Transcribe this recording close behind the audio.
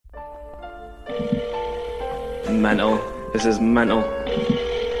Mental. This is mental.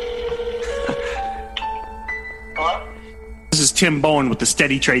 This is Tim Bowen with the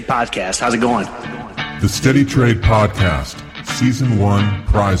Steady Trade Podcast. How's it going? The Steady Trade Podcast, Season 1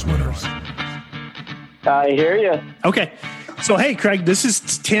 prize winners. I hear you. Okay. So, hey, Craig, this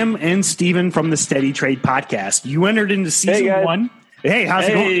is Tim and Steven from the Steady Trade Podcast. You entered into Season 1. Hey, how's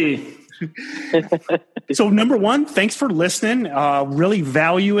it going? So, number one, thanks for listening. Really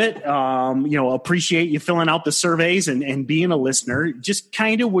value it. Appreciate you filling out the surveys and being a listener. Just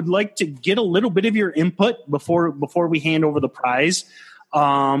kind of would like to get a little bit of your input before we hand over the prize.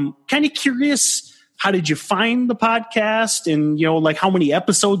 Kind of curious, how did you find the podcast? And, how many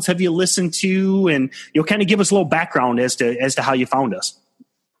episodes have you listened to? And, kind of give us a little background as to how you found us.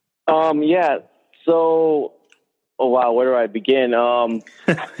 So... Oh wow, where do I begin? So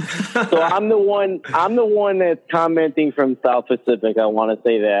I'm the one that's commenting from South Pacific. I want to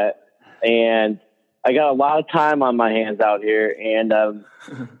say that, and I got a lot of time on my hands out here. And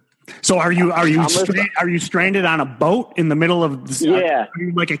so are you stranded on a boat in the middle of? Yeah, are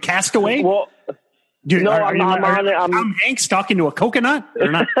you like a castaway? Well, I'm Hanks talking to a coconut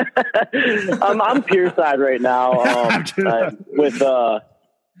or not? I'm pierside right now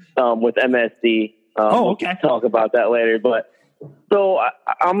with MSD. Okay. We'll talk about that later. But so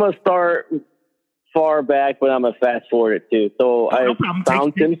I'm gonna start far back, but I'm gonna fast forward it too. So I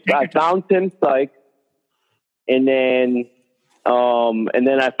found Tim Sykes, and then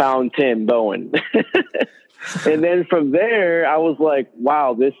I found Tim Bowen, and then from there I was like,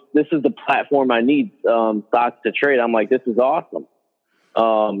 wow, this is the platform I need. Stocks to trade. I'm like, this is awesome.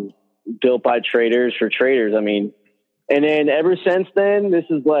 Built by traders for traders. I mean. And then ever since then, this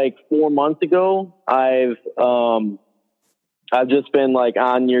is like 4 months ago, I've just been like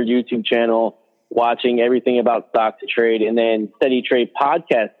on your YouTube channel watching everything about Stock to Trade, and then Steady Trade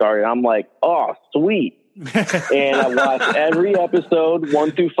Podcast started. I'm like, oh, sweet. And I watched every episode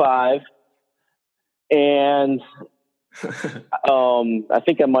 1 through 5. And I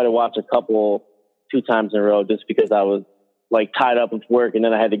think I might have watched a couple 2 times in a row just because I was like tied up with work, and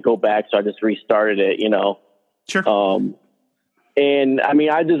then I had to go back. So I just restarted it, Sure. And I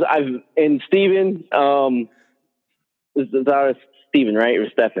mean, and Steven, this is our Steven, right? Or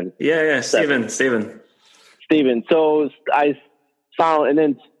Stefan? Yeah. Steven. So I found, and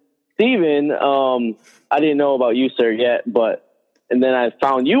then Steven, I didn't know about you, sir, yet, and then I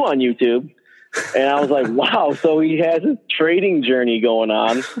found you on YouTube, and I was like, wow, so he has his trading journey going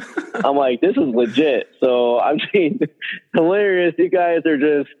on. I'm like, this is legit. So, I mean, hilarious. You guys are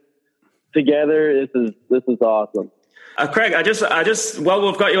just together. This is awesome. Craig, I just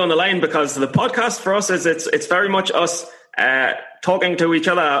we've got you on the line because the podcast for us is it's very much us talking to each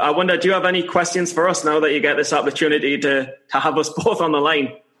other. I wonder, do you have any questions for us now that you get this opportunity to have us both on the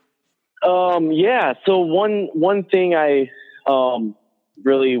line? Yeah. So one thing I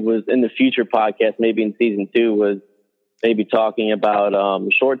really was in the future podcast, maybe in season 2, was maybe talking about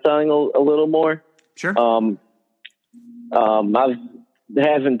short selling a little more. Sure. I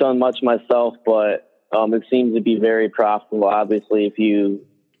haven't done much myself, but it seems to be very profitable, obviously, if you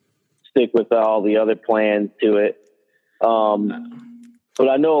stick with all the other plans to it. But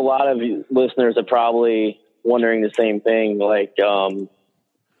I know a lot of listeners are probably wondering the same thing,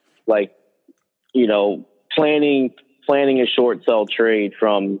 planning a short sell trade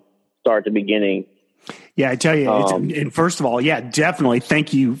from start to beginning. Yeah, I tell you, and first of all, yeah, definitely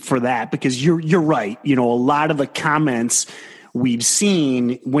thank you for that, because you're right. A lot of the comments we've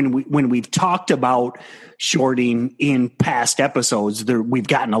seen when we've talked about shorting in past episodes, we've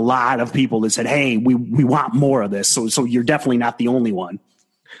gotten a lot of people that said, hey, we want more of this. So you're definitely not the only one.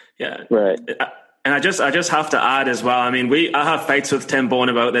 Yeah. Right. And I just have to add as well. I mean, I have fights with Tim Bowen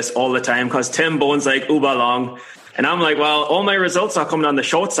about this all the time because Tim Bowen's like uber long. And I'm like, well, all my results are coming on the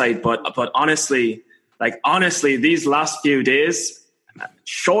short side. But honestly, these last few days,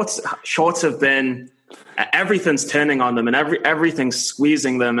 shorts have been, everything's turning on them and everything's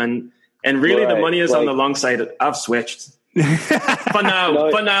squeezing them. And really the money is on the long side. I've switched for now.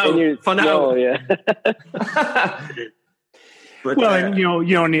 Yeah. But,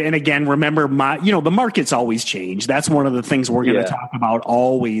 and again, remember the market's always changed. That's one of the things we're going to talk about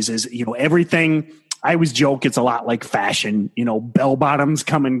always is, everything. I always joke it's a lot like fashion, bell bottoms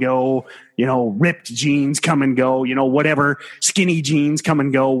come and go, ripped jeans come and go, whatever, skinny jeans come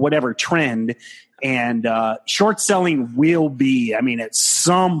and go, whatever trend. And short selling will be, at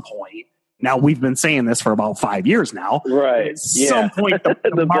some point, now we've been saying this for about 5 years now. Right. At some point,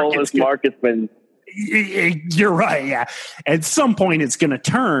 the market's been You're right. Yeah. At some point it's going to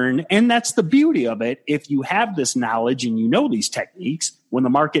turn. And that's the beauty of it. If you have this knowledge and you know these techniques, when the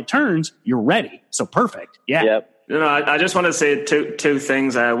market turns, you're ready. So perfect. Yeah. Yep. I just want to say two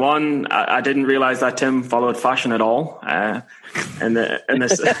things. One, I didn't realize that Tim followed fashion at all. And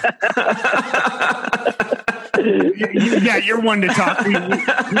this. Yeah, you're one to talk.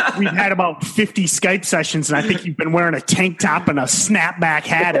 We've had about 50 Skype sessions, and I think you've been wearing a tank top and a snapback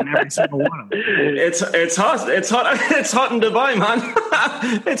hat in every single one of them. It's hot. It's hot in Dubai,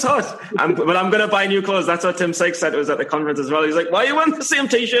 man. It's hot. But I'm going to buy new clothes. That's what Tim Sykes said. It was at the conference as well. He's like, "Why are you wearing the same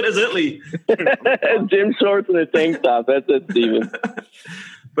T-shirt as Italy?" Gym shorts and a tank top. That's it, Steven.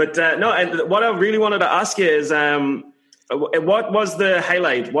 But no, and what I really wanted to ask you is, what was the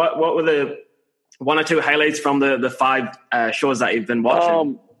highlight? What were the one or two highlights from the 5 shows that you've been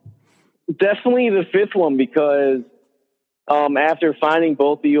watching? Definitely the 5th one, because after finding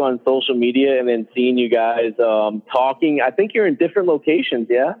both of you on social media and then seeing you guys talking, I think you're in different locations,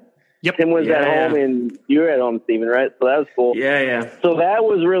 yeah? Yep. Tim was at home and you were at home, Steven, right? So that was cool. Yeah. So that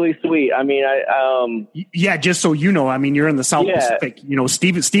was really sweet. I mean, yeah, just so you know, I mean, you're in the South Pacific. You know,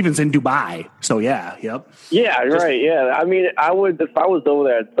 Steven's in Dubai. So yeah, yep. Yeah, right. Yeah. I mean, if I was over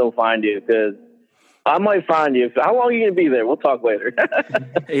there, I'd still find you, because I might find you. How long are you going to be there? We'll talk later.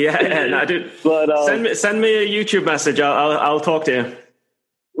 No, dude. But send me a YouTube message. I'll talk to you.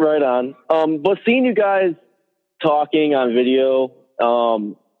 Right on. But seeing you guys talking on video,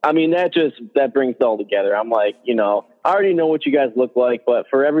 I mean, that brings it all together. I'm like, you know, I already know what you guys look like, but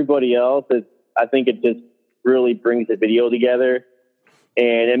for everybody else, I think it just really brings the video together,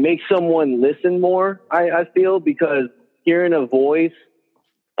 and it makes someone listen more. I feel, because hearing a voice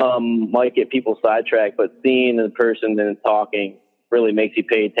might get people sidetracked, but seeing the person and talking really makes you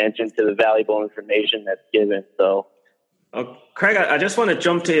pay attention to the valuable information that's given. So, Craig, I just want to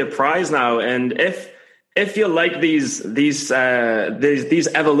jump to your prize now, and if you like these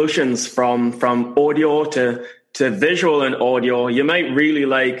evolutions from audio to visual and audio, you might really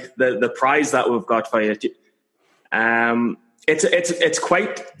like the prize that we've got for you. It's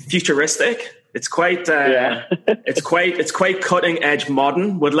quite futuristic. It's quite it's quite cutting edge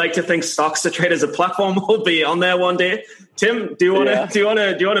modern. Would like to think Stocks to Trade as a platform will be on there one day. Tim, do you want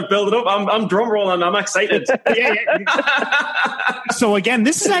to build it up? I'm drum rolling. I'm excited. So again,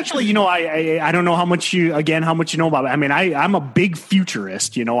 this is actually, you know, I don't know how much you know about it. I mean, I'm a big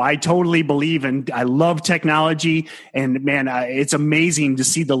futurist. You know, I totally believe in. I love technology, and man, it's amazing to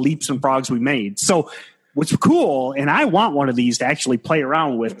see the leaps and frogs we made. So what's cool, and I want one of these to actually play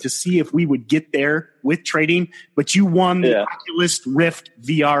around with to see if we would get there with trading, but you won the Oculus Rift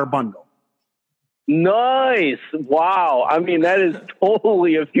VR bundle. Nice. Wow. I mean, that is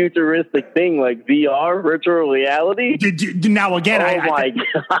totally a futuristic thing, like VR, virtual reality. Now again, my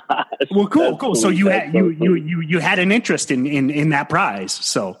gosh. Well, cool. So you had an interest in that prize.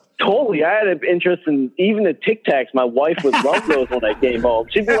 So totally. I had an interest in even the Tic Tacs. My wife would love those when I came home.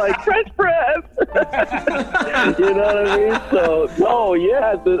 She'd be like, French press. You know what I mean? So,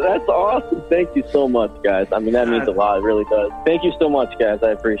 that's awesome. Thank you so much, guys. I mean, that means a lot. It really does. Thank you so much, guys. I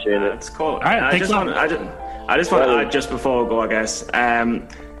appreciate it. It's cool. All right. I just want to add, just before we go, I guess,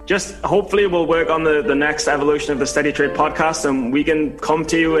 just hopefully we'll work on the next evolution of the Steady Trade podcast, and we can come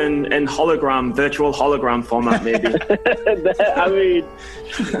to you in virtual hologram format, maybe. I mean,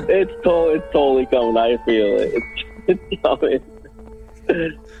 it's totally coming. I feel it. It's coming.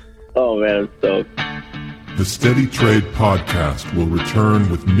 Oh man, I'm stoked. The Steady Trade podcast will return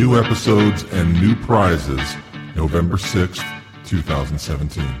with new episodes and new prizes November 6th,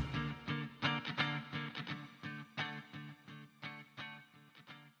 2017.